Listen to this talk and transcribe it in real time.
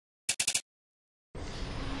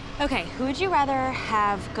Okay, who would you rather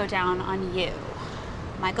have go down on you?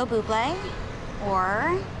 Michael Bublé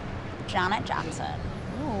or Janet Jackson?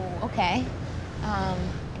 Ooh, okay.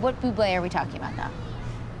 What Bublé are we talking about now?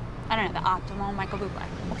 I don't know, the optimal Michael Bublé.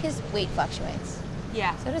 Well, his weight fluctuates.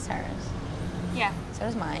 Yeah. So does hers. Yeah. So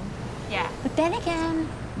does mine. Yeah. But then again,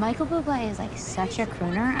 Michael Bublé is like such a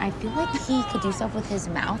crooner. I feel like he could do stuff with his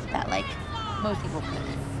mouth that like most people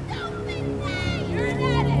couldn't.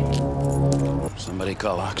 Somebody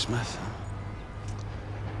call Locksmith?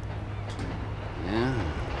 Yeah.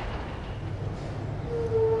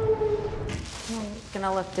 I'm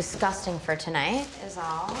gonna look disgusting for tonight, is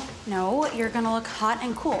all. No, you're gonna look hot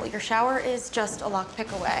and cool. Your shower is just a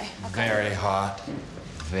lockpick away. Okay. Very hot,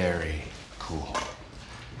 very cool.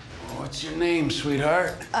 What's your name,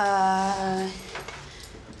 sweetheart?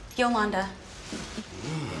 Yolanda.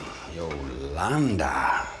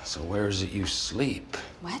 Yolanda. So where is it you sleep?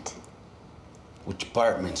 What? Which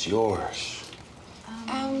apartment's yours?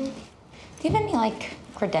 Do you have any like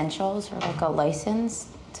credentials or like a license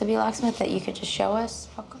to be locksmith that you could just show us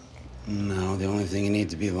real quick? No, the only thing you need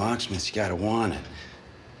to be a locksmith, you gotta want it.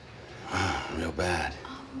 Real bad.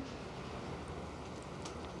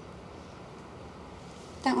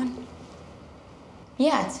 That one?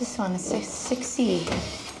 Yeah, it's this one. It's 6C.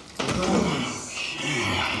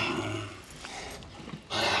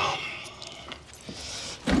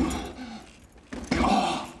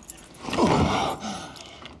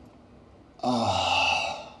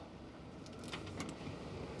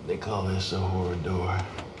 They call this a horror door,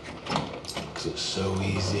 'cause it's so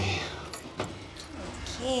easy.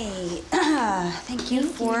 Okay. Thank you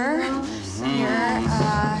for your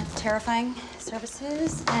terrifying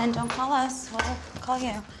services. And don't call us, we'll call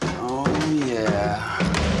you. Oh, yeah.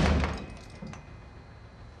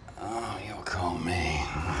 Oh, you'll call me.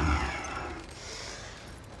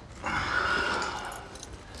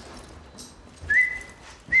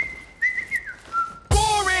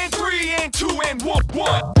 4 and 3 and 2 and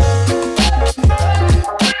 1.